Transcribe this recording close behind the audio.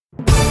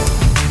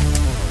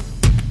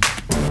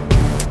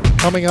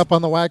Coming up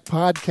on the WAC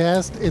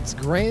podcast, it's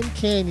Grand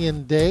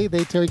Canyon Day.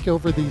 They take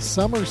over the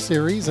Summer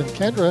Series, and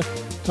Kendra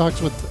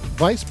talks with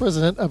Vice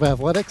President of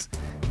Athletics,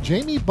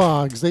 Jamie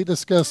Boggs. They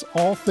discuss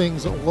all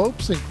things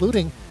Lopes,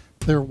 including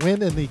their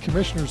win in the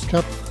Commissioner's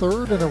Cup,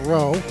 third in a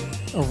row,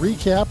 a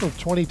recap of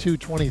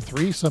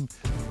 22-23, some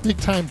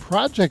big-time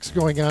projects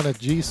going on at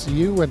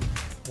GCU, and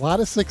a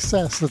lot of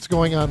success that's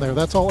going on there.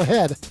 That's all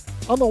ahead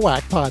on the WAC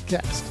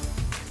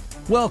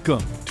podcast.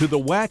 Welcome to the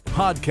WAC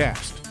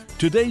podcast.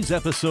 Today's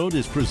episode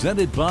is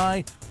presented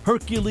by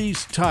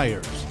Hercules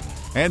Tires.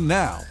 And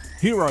now,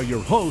 here are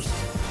your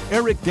hosts,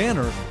 Eric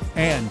Danner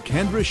and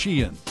Kendra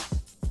Sheehan.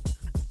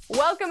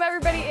 Welcome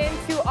everybody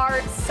into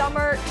our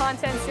summer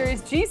content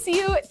series,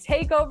 GCU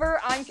Takeover.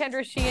 I'm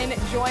Kendra Sheehan,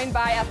 joined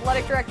by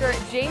Athletic Director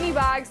Jamie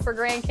Boggs for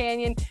Grand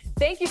Canyon.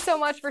 Thank you so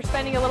much for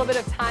spending a little bit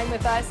of time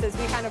with us as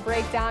we kind of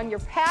break down your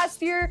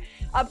past year,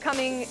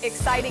 upcoming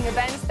exciting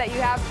events that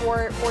you have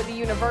for the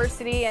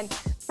university. And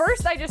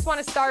first, I just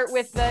want to start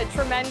with the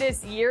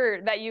tremendous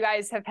year that you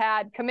guys have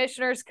had.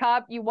 Commissioner's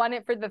Cup, you won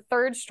it for the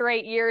third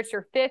straight year. It's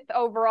your fifth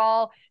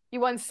overall. You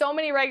won so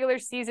many regular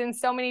seasons,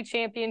 so many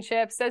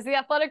championships. As the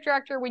athletic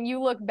director, when you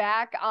look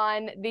back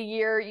on the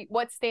year,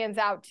 what stands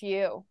out to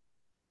you?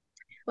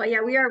 Well,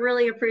 yeah, we are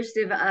really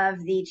appreciative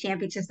of the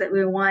championships that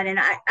we won. And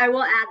I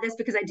will add this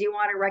because I do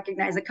want to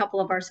recognize a couple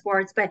of our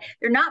sports, but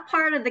they're not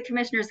part of the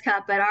Commissioner's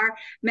Cup, but our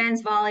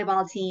men's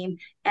volleyball team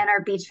and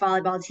our beach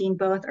volleyball team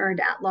both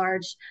earned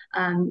at-large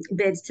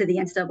bids to the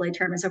NCAA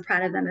tournament. So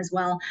proud of them as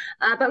well.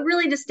 But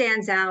really just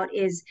stands out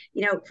is,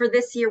 for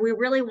this year, we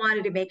really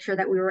wanted to make sure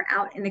that we were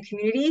out in the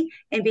community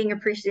and being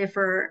appreciative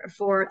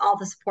for all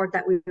the support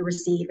that we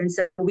receive. And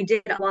so we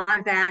did a lot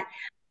of that.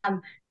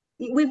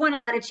 We've won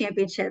a lot of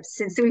championships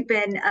since we've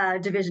been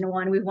Division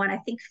I. We've won, I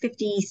think,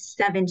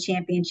 57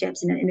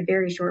 championships in a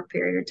very short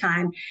period of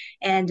time,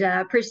 and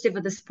appreciative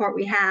of the support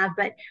we have.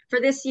 But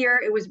for this year,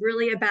 it was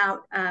really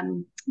about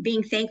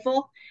being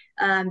thankful,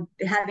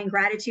 having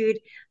gratitude,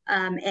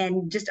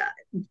 and just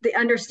the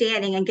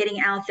understanding and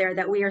getting out there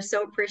that we are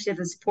so appreciative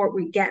of the support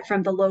we get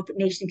from the Lope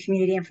Nation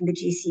community and from the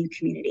GCU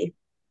community.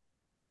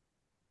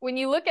 When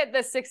you look at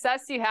the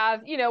success you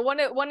have, one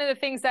of the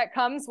things that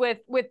comes with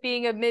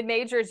being a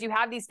mid-major is you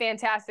have these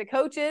fantastic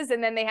coaches,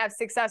 and then they have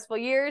successful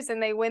years and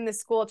they win the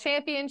school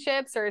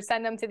championships or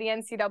send them to the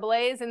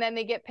NCAAs, and then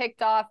they get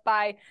picked off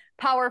by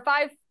Power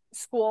 5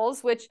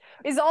 schools, which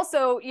is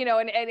also,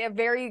 a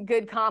very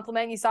good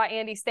compliment. You saw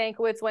Andy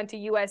Stankiewicz went to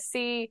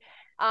USC.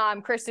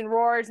 Kristen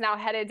Rohr's now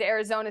headed to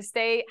Arizona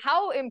State.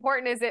 How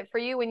important is it for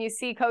you when you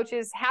see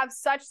coaches have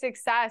such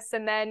success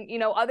and then,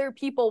 other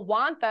people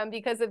want them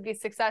because of the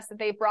success that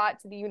they brought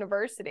to the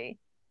university?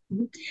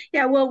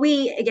 Yeah, well,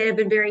 we, again, have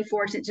been very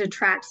fortunate to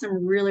attract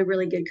some really,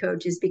 really good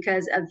coaches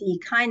because of the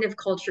kind of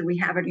culture we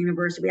have at our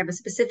university. We have a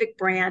specific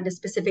brand, a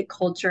specific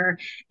culture,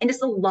 and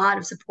just a lot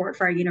of support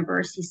for our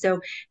university.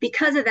 So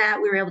because of that,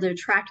 we were able to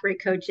attract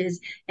great coaches.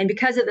 And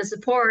because of the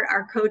support,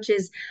 our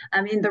coaches,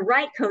 the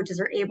right coaches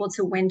are able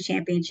to win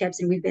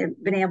championships. And we've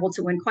been able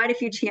to win quite a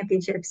few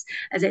championships,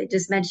 as I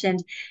just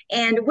mentioned.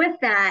 And with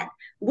that,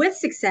 with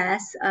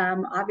success,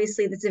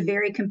 obviously, that's a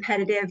very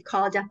competitive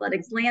college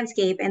athletics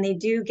landscape, and they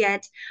do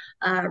get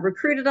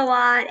recruited a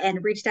lot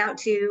and reached out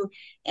to,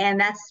 and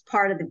that's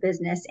part of the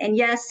business. And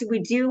yes, we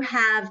do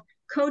have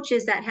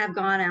coaches that have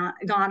gone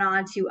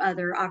on to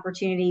other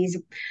opportunities.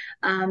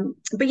 But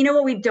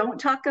what we don't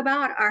talk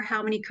about are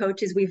how many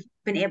coaches we've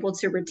been able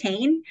to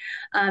retain,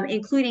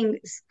 including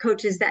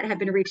coaches that have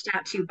been reached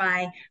out to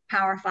by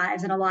Power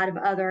Fives and a lot of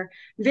other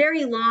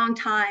very long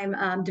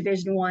time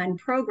Division I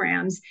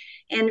programs.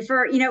 And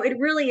it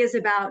really is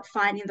about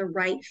finding the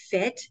right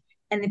fit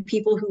and the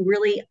people who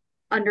really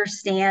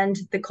understand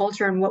the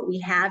culture and what we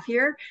have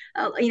here.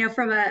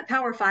 From a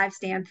Power 5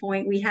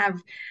 standpoint, we have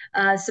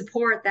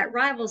support that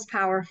rivals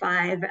Power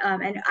 5.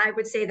 And I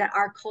would say that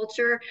our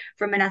culture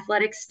from an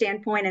athletics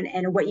standpoint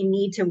and what you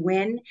need to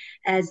win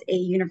as a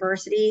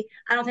university,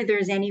 I don't think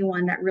there's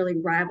anyone that really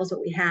rivals what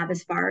we have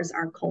as far as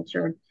our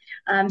culture.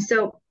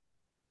 So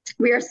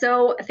we are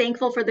so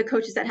thankful for the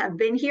coaches that have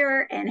been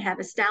here and have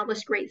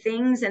established great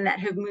things and that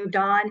have moved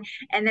on.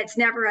 And that's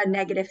never a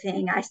negative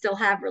thing. I still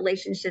have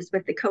relationships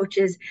with the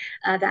coaches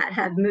that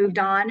have moved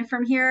on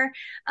from here.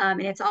 And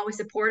it's always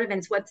supportive and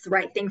it's what's the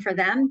right thing for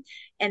them.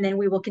 And then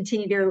we will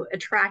continue to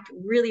attract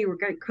really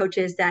great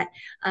coaches that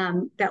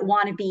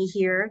want to be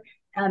here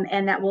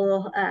and that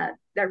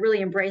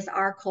really embrace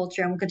our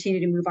culture and will continue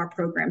to move our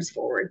programs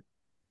forward.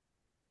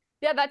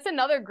 Yeah, that's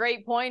another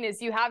great point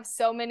is you have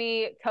so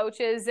many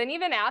coaches and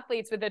even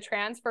athletes with the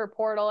transfer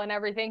portal and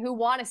everything who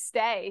want to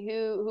stay,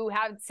 who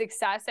have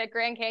success at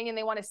Grand Canyon.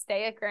 They want to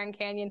stay at Grand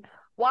Canyon.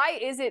 Why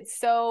is it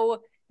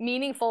so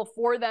meaningful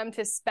for them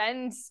to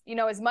spend,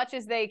 as much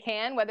as they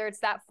can, whether it's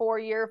that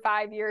 4-year,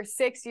 5-year,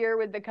 6-year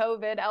with the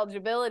COVID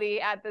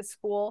eligibility at the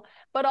school,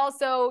 but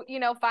also,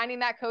 finding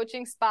that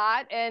coaching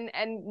spot and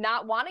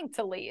not wanting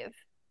to leave?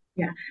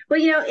 Yeah. Well,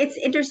 it's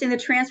interesting. The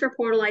transfer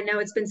portal, I know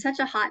it's been such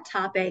a hot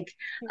topic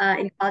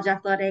in college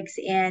athletics,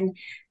 and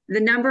the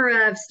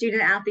number of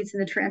student athletes in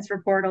the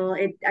transfer portal,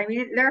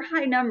 there are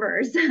high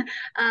numbers.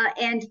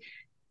 And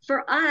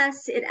For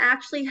us, it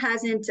actually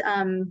hasn't.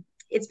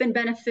 It's been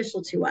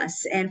beneficial to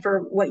us. And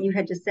for what you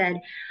had just said,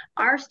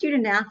 our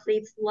student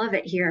athletes love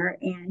it here,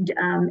 and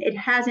it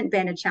hasn't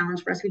been a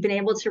challenge for us. We've been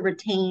able to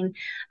retain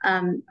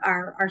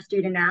our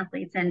student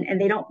athletes, and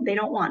they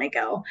don't want to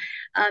go.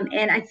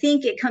 And I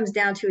think it comes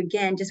down to,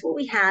 again, just what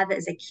we have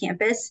as a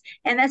campus.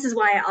 And this is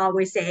why I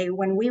always say,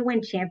 when we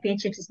win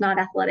championships, it's not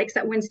athletics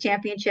that wins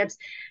championships,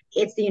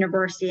 it's the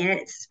university. And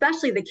it's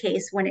especially the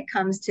case when it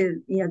comes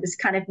to, this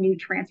kind of new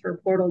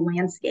transfer portal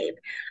landscape.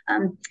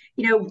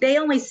 They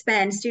only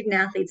spend, student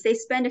athletes, they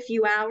spend a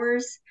few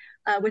hours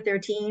with their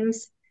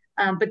teams,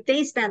 but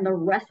they spend the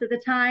rest of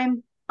the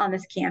time on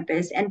this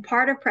campus. And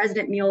part of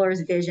President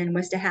Mueller's vision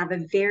was to have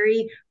a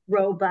very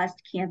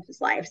robust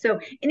campus life. So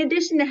in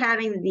addition to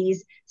having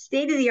these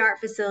state-of-the-art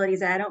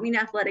facilities, I don't mean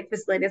athletic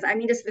facilities, I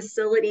mean just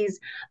facilities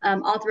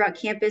all throughout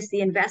campus,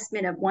 the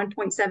investment of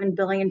 $1.7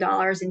 billion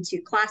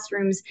into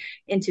classrooms,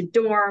 into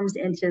dorms,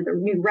 into the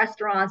new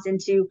restaurants,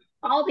 into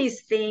all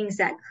these things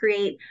that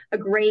create a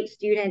great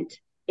student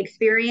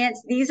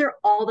experience. These are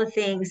all the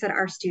things that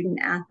our student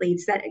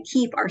athletes, that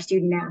keep our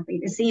student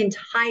athletes. It's the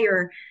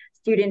entire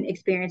student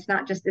experience,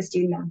 not just the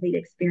student athlete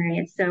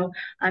experience. So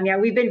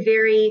we've been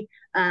very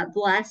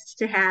blessed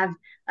to have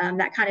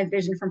that kind of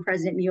vision from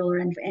President Mueller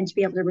and to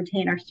be able to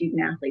retain our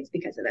student athletes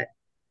because of it.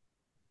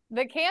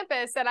 The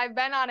campus, and I've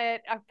been on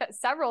it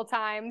several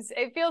times,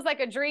 it feels like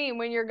a dream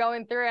when you're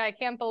going through it. I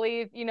can't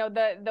believe,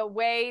 the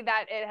way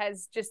that it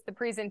has, just the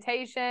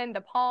presentation,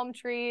 the palm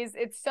trees,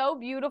 it's so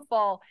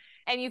beautiful.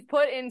 And you've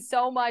put in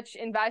so much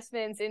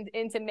investments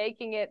into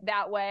making it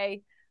that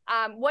way.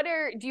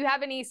 Do you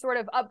have any sort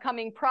of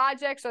upcoming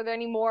projects? Are there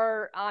any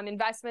more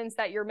investments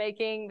that you're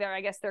making that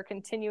I guess they're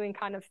continuing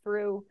kind of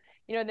through,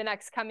 the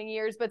next coming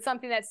years, but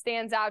something that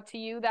stands out to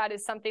you that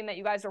is something that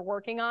you guys are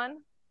working on?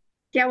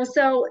 Yeah, well,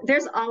 so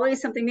there's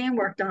always something being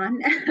worked on.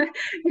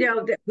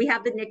 We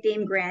have the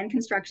nickname Grand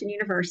Construction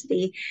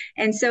University.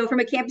 And so from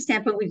a campus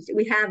standpoint,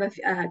 we have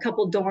a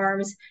couple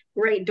dorms,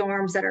 great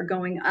dorms that are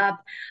going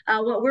up.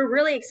 What we're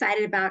really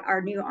excited about,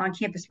 our new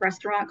on-campus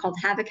restaurant called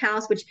Havoc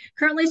House, which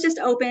currently is just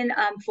open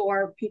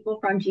for people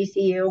from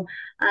GCU,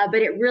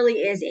 but it really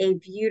is a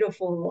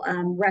beautiful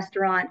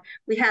restaurant.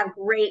 We have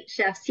great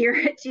chefs here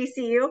at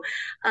GCU,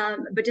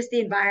 but just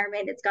the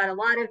environment, it's got a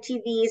lot of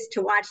TVs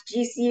to watch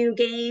GCU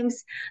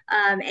games.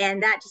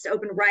 And that just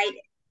opened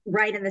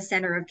right in the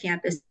center of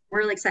campus. We're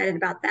really excited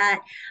about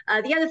that.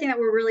 The other thing that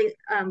we're really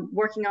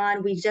working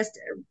on, we just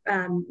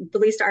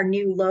released our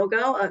new logo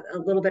a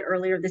little bit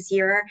earlier this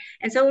year.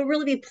 And so we'll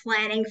really be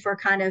planning for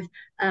kind of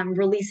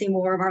releasing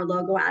more of our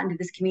logo out into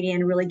this community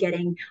and really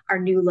getting our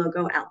new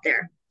logo out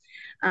there.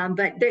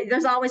 But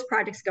there's always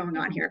projects going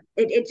on here.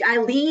 I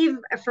leave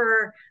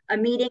for a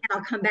meeting and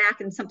I'll come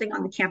back and something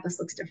on the campus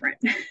looks different.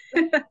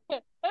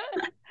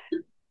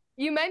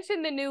 You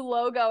mentioned the new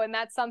logo, and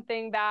that's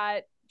something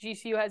that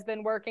GCU has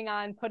been working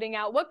on putting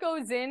out. What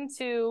goes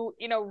into,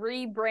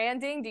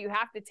 rebranding? Do you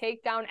have to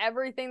take down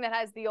everything that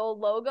has the old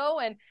logo?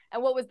 And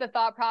what was the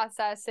thought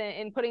process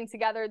in putting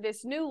together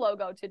this new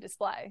logo to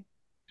display?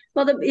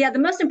 Well, the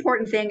most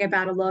important thing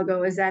about a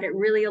logo is that it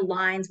really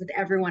aligns with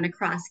everyone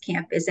across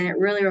campus, and it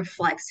really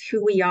reflects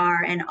who we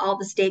are, and all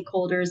the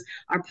stakeholders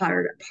are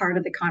part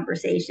of the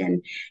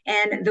conversation.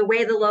 And the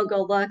way the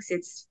logo looks,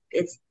 it's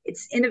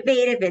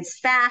innovative, it's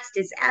fast,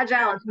 it's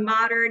agile, it's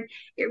modern.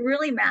 It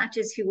really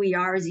matches who we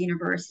are as a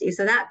university.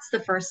 So that's the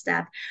first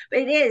step. But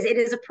it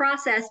is a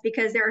process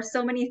because there are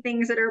so many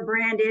things that are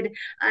branded.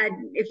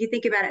 If you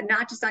think about it,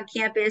 not just on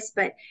campus,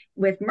 but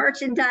with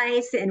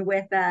merchandise and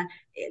with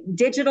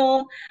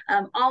digital,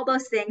 all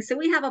those things. So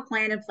we have a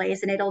plan in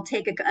place, and it'll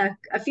take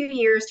a few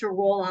years to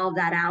roll all of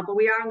that out. But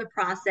we are in the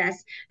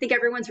process. I think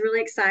everyone's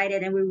really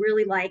excited, and we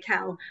really like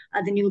how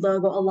the new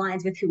logo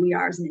aligns with who we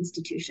are as an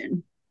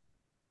institution.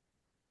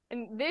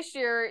 And this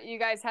year, you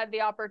guys had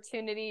the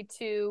opportunity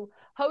to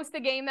host a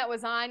game that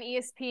was on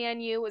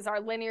ESPNU. It was our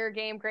linear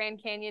game, Grand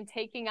Canyon,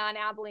 taking on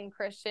Abilene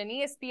Christian.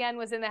 ESPN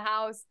was in the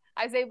house.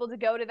 I was able to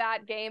go to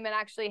that game and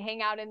actually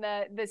hang out in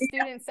the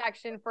student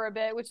section for a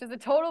bit, which is a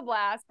total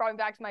blast, brought me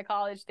back to my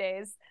college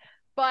days.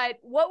 But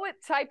what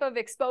type of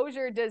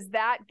exposure does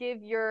that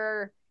give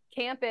your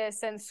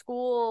campus and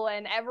school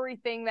and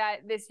everything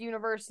that this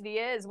university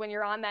is when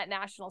you're on that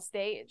national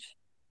stage?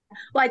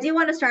 Well, I do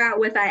want to start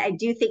out with, I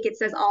do think it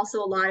says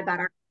also a lot about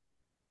our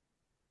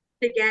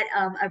to get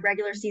a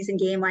regular season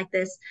game like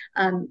this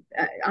on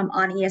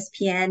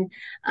ESPN,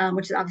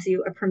 which is obviously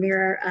a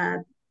premier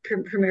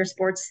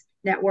sports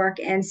network.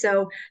 And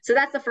so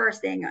that's the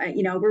first thing.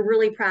 We're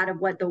really proud of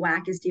what the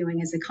WAC is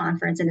doing as a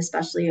conference, and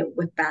especially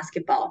with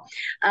basketball.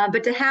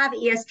 But to have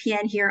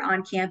ESPN here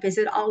on campus,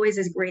 it always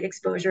is great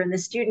exposure, and the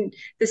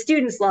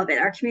students love it.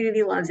 Our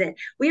community loves it.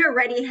 We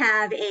already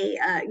have a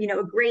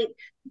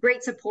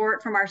great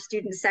support from our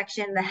student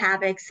section, the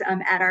Havocs,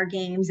 at our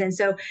games. And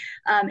so,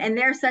 and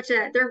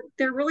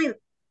they're really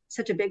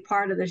such a big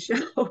part of the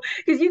show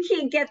because you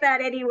can't get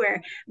that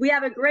anywhere. We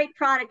have a great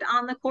product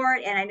on the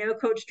court, and I know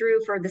Coach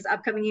Drew for this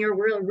upcoming year,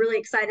 we're really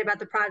excited about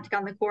the product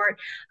on the court.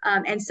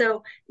 And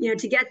so,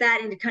 to get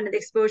that into kind of the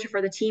exposure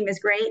for the team is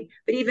great,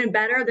 but even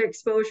better, the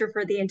exposure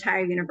for the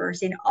entire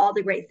university and all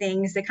the great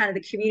things, the kind of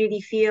the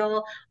community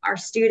feel, our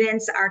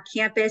students, our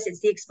campus. It's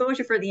the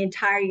exposure for the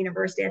entire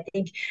university. I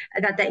think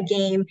that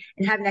game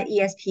and having that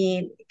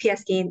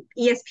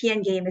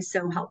ESPN game is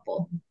so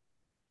helpful.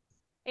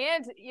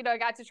 And, I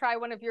got to try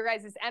one of your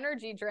guys'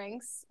 energy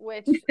drinks,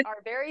 which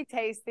are very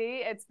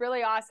tasty. It's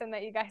really awesome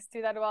that you guys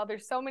do that well.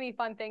 There's so many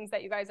fun things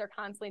that you guys are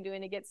constantly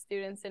doing to get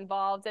students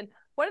involved. And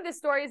one of the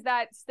stories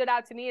that stood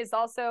out to me is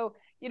also,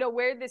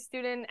 where the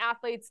student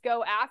athletes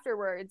go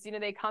afterwards.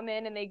 They come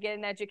in and they get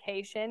an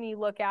education. You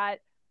look at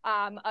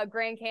a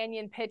Grand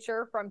Canyon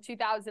pitcher from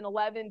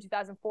 2011,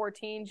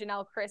 2014,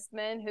 Janelle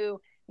Christman,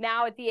 who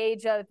now at the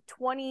age of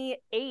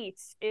 28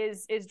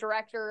 is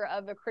director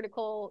of a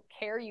critical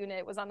care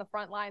unit, was on the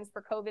front lines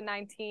for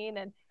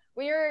COVID-19. And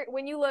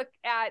when you look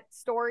at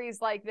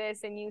stories like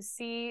this and you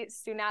see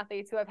student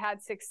athletes who have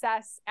had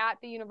success at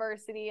the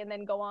university and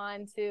then go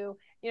on to,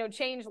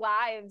 change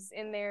lives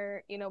in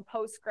their,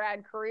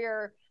 post-grad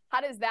career,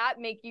 how does that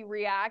make you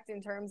react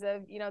in terms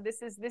of,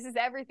 this is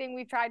everything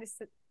we've tried to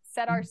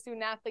set our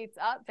student athletes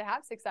up to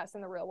have success in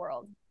the real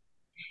world?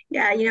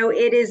 Yeah,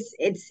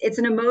 it's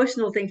an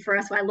emotional thing for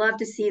us. So I love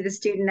to see the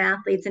student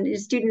athletes and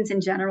students in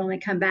general when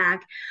they come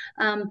back.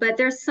 But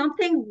there is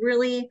something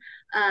truly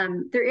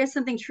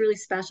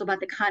special about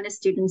the kind of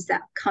students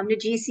that come to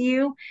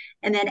GCU.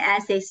 And then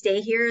as they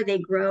stay here, they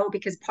grow,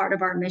 because part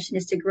of our mission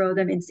is to grow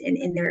them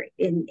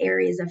in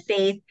areas of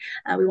faith.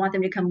 We want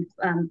them to become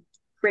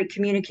great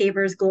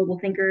communicators, global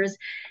thinkers,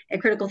 and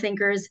critical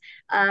thinkers.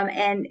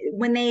 And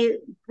when they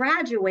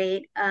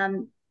graduate,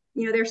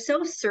 they're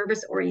so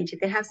service oriented.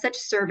 They have such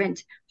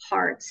servant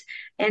hearts.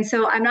 And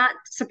so I'm not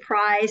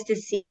surprised to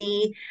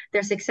see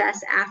their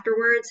success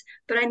afterwards,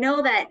 but I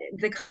know that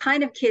the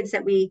kind of kids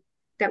that we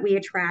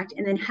attract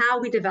and then how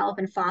we develop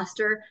and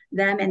foster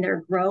them and their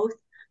growth,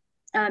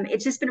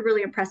 it's just been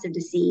really impressive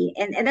to see.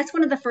 And that's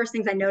one of the first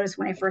things I noticed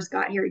when I first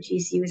got here at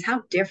GCU is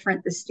how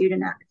different the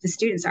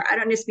students are. I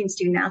don't just mean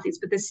student athletes,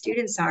 but the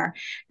students are.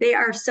 They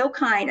are so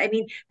kind. I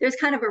mean, there's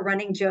kind of a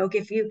running joke.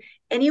 If you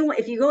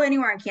go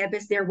anywhere on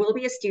campus, there will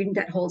be a student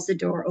that holds the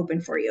door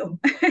open for you.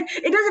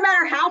 It doesn't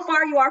matter how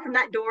far you are from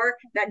that door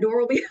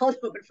will be held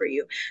open for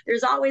you.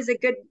 There's always a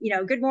good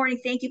morning,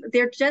 thank you.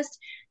 They're just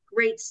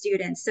great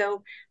students.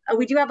 So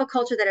we do have a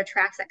culture that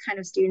attracts that kind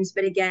of students.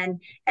 But again,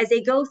 as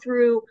they go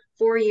through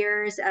 4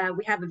 years,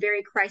 we have a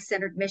very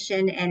Christ-centered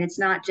mission. And it's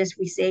not just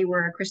we say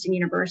we're a Christian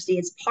university.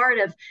 It's part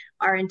of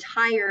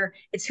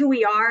it's who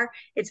we are.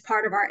 It's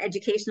part of our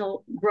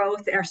educational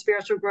growth and our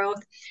spiritual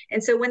growth.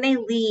 And so when they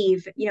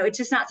leave, it's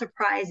just not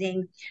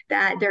surprising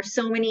that there's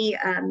so many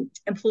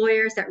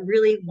employers that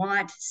really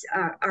want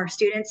our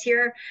students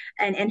here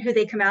and who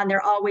they come out, and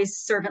they're always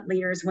servant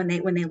leaders when they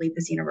leave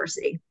this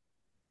university.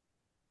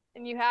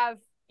 And you have,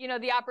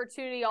 the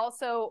opportunity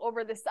also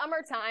over the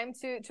summertime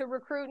to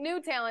recruit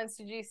new talents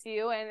to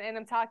GCU. And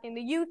I'm talking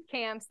the youth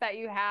camps that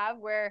you have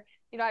where,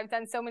 I've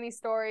done so many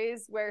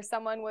stories where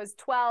someone was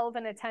 12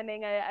 and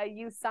attending a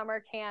youth summer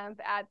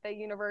camp at the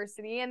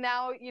university. And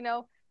now,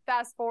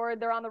 fast forward,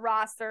 they're on the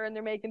roster and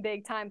they're making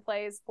big time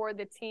plays for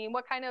the team.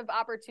 What kind of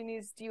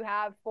opportunities do you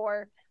have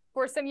for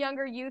some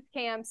younger youth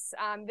camps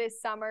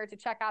this summer to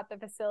check out the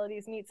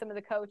facilities, meet some of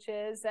the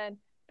coaches, and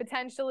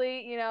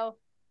potentially,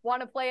 want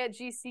to play at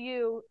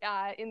GCU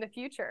in the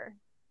future?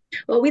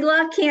 Well, we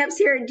love camps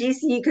here at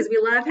GCU because we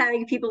love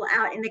having people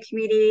out in the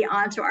community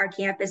onto our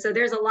campus. So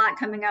there's a lot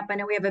coming up. I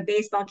know we have a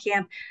baseball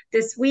camp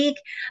this week.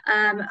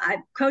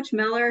 Coach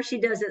Miller, she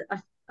does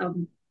a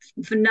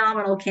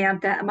phenomenal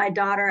camp that my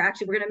daughter,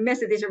 actually, we're going to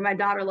miss it. These are my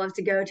daughter loves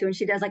to go to, and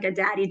she does like a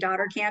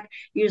daddy-daughter camp,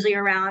 usually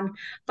around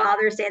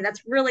Father's Day. And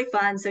that's really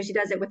fun. So she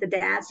does it with the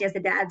dads. She has the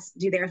dads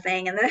do their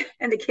thing, and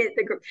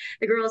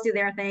the girls do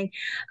their thing.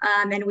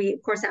 And we,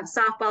 of course, have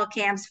softball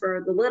camps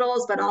for the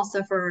littles, but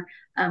also for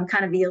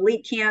kind of the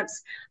elite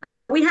camps.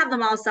 We have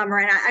them all summer,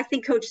 and I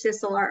think Coach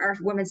Sissel, our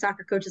women's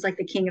soccer coach, is like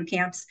the king of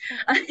camps.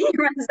 He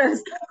runs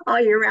those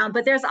all year round.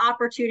 But there's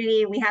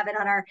opportunity. We have it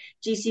on our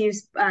GCU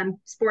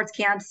sports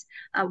camps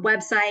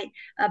website.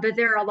 But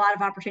there are a lot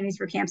of opportunities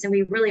for camps, and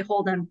we really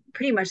hold them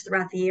pretty much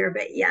throughout the year.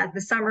 But yeah,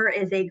 the summer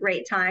is a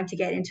great time to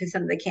get into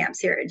some of the camps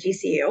here at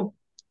GCU.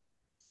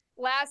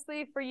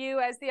 Lastly, for you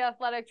as the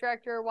athletic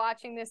director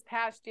watching this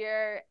past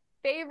year,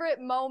 favorite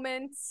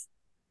moments,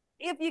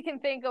 if you can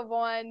think of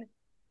one,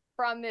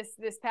 from this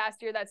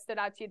past year that stood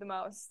out to you the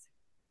most?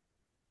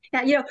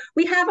 Yeah,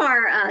 we have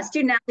our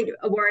student athlete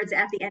awards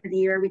at the end of the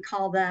year. We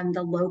call them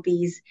the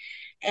Lopes,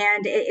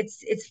 and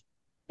it's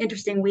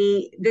interesting.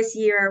 This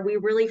year we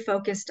really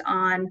focused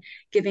on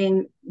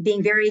being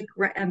very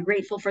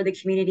grateful for the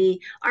community.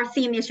 Our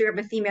theme this year,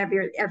 have a theme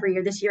every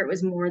year. This year it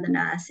was more than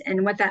us,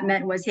 and what that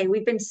meant was, hey,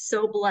 we've been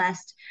so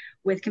blessed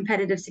with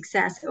competitive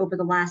success over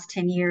the last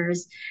 10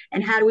 years?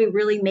 And how do we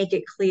really make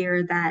it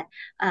clear that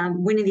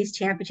winning these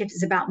championships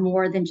is about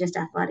more than just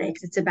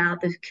athletics? It's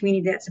about the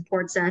community that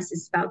supports us.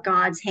 It's about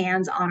God's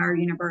hands on our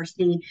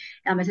university.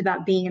 It's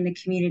about being in the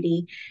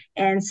community.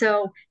 And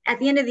so at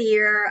the end of the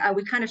year,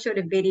 we kind of showed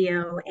a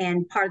video,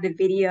 and part of the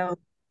video,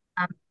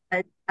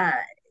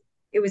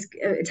 it was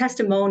a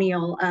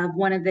testimonial of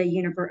one of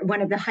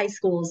the high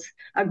schools,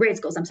 grade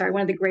schools, I'm sorry,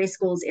 one of the grade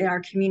schools in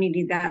our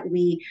community that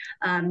we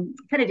kind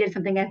of did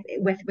something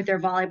with their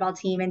volleyball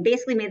team, and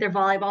basically made their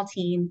volleyball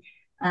team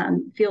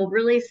feel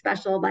really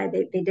special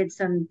they did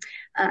some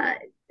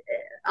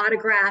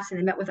autographs, and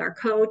they met with our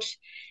coach.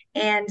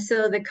 And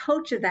so the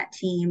coach of that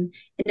team,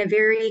 in a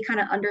very kind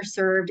of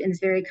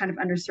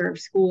underserved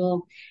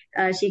school,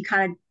 she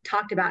kind of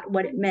talked about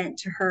what it meant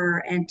to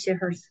her and to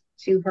her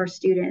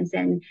students,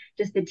 and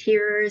just the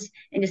tears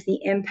and just the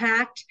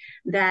impact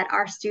that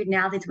our student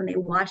athletes, when they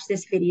watched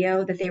this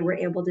video that they were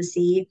able to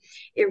see,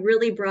 it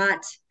really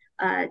brought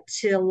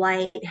to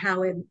light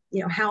how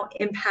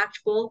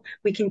impactful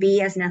we can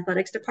be as an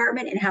athletics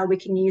department, and how we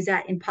can use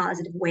that in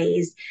positive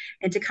ways,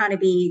 and to kind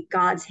of be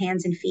God's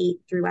hands and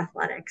feet through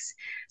athletics.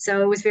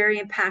 So it was very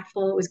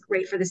impactful. It was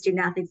great for the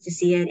student athletes to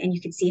see it, and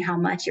you could see how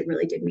much it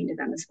really did mean to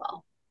them as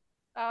well.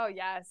 Oh,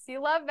 yes. You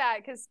love that,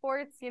 because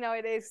sports,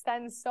 it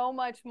extends so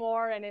much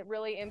more, and it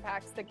really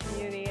impacts the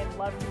community, and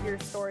love to hear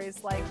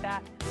stories like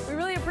that. We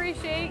really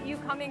appreciate you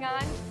coming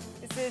on.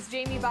 This is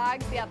Jamie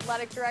Boggs, the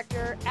athletic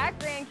director at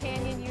Grand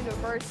Canyon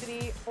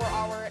University, for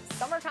our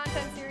summer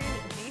content series,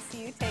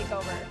 GCU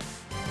Takeover.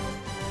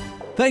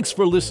 Thanks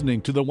for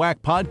listening to the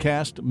WAC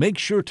podcast. Make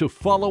sure to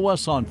follow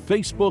us on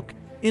Facebook,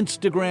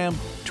 Instagram,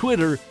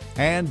 Twitter,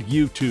 and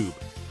YouTube.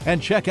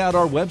 And check out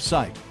our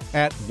website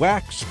at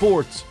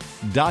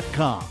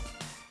wacsports.com.